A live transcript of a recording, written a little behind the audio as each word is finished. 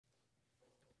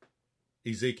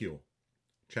Ezekiel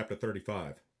chapter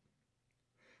 35.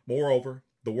 Moreover,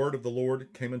 the word of the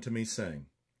Lord came unto me, saying,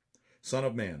 Son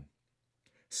of man,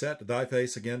 set thy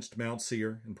face against Mount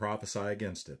Seir, and prophesy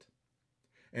against it.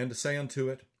 And say unto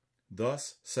it,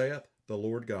 Thus saith the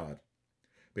Lord God,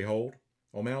 Behold,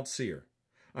 O Mount Seir,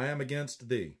 I am against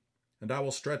thee, and I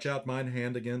will stretch out mine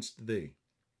hand against thee,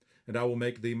 and I will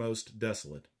make thee most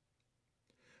desolate.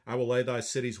 I will lay thy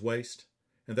cities waste,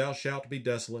 and thou shalt be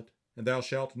desolate, and thou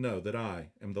shalt know that I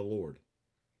am the Lord.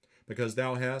 Because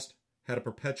thou hast had a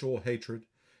perpetual hatred,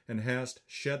 and hast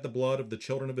shed the blood of the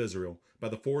children of Israel by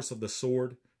the force of the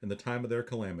sword in the time of their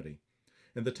calamity,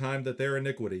 in the time that their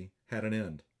iniquity had an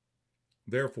end.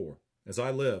 Therefore, as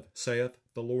I live, saith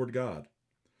the Lord God,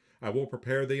 I will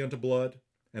prepare thee unto blood,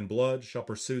 and blood shall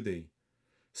pursue thee.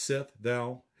 Sith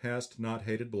thou hast not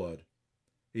hated blood,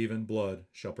 even blood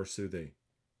shall pursue thee.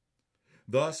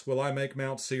 Thus will I make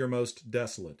Mount Seir most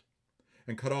desolate,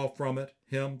 and cut off from it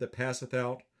him that passeth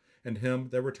out, and him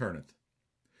that returneth.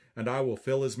 And I will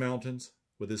fill his mountains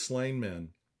with his slain men,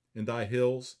 in thy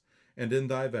hills, and in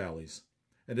thy valleys,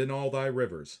 and in all thy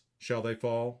rivers shall they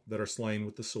fall that are slain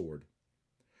with the sword.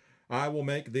 I will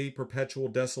make thee perpetual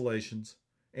desolations,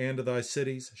 and thy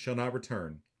cities shall not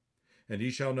return, and ye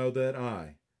shall know that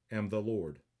I am the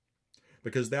Lord.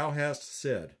 Because thou hast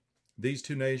said, These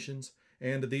two nations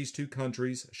and these two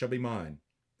countries shall be mine,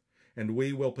 and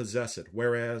we will possess it,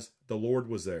 whereas the Lord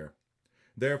was there.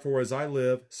 Therefore, as I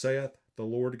live, saith the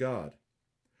Lord God,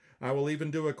 I will even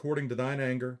do according to thine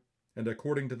anger, and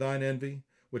according to thine envy,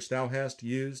 which thou hast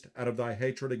used out of thy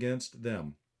hatred against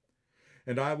them.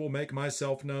 And I will make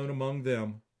myself known among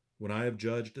them when I have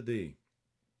judged thee.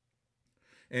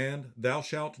 And thou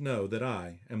shalt know that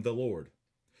I am the Lord,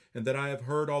 and that I have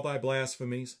heard all thy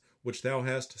blasphemies, which thou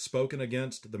hast spoken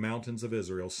against the mountains of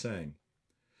Israel, saying,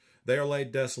 They are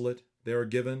laid desolate, they are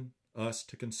given us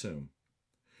to consume.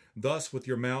 Thus with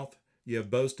your mouth ye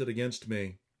have boasted against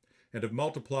me, and have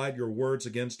multiplied your words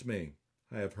against me.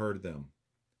 I have heard them.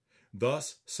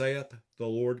 Thus saith the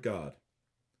Lord God,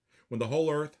 When the whole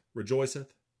earth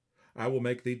rejoiceth, I will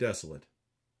make thee desolate,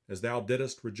 as thou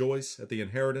didst rejoice at the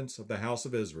inheritance of the house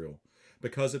of Israel,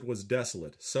 because it was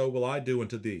desolate, so will I do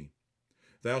unto thee.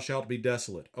 Thou shalt be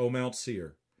desolate, O Mount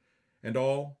Seir, and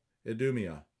all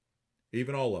Idumea,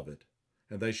 even all of it,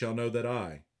 and they shall know that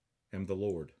I am the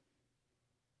Lord.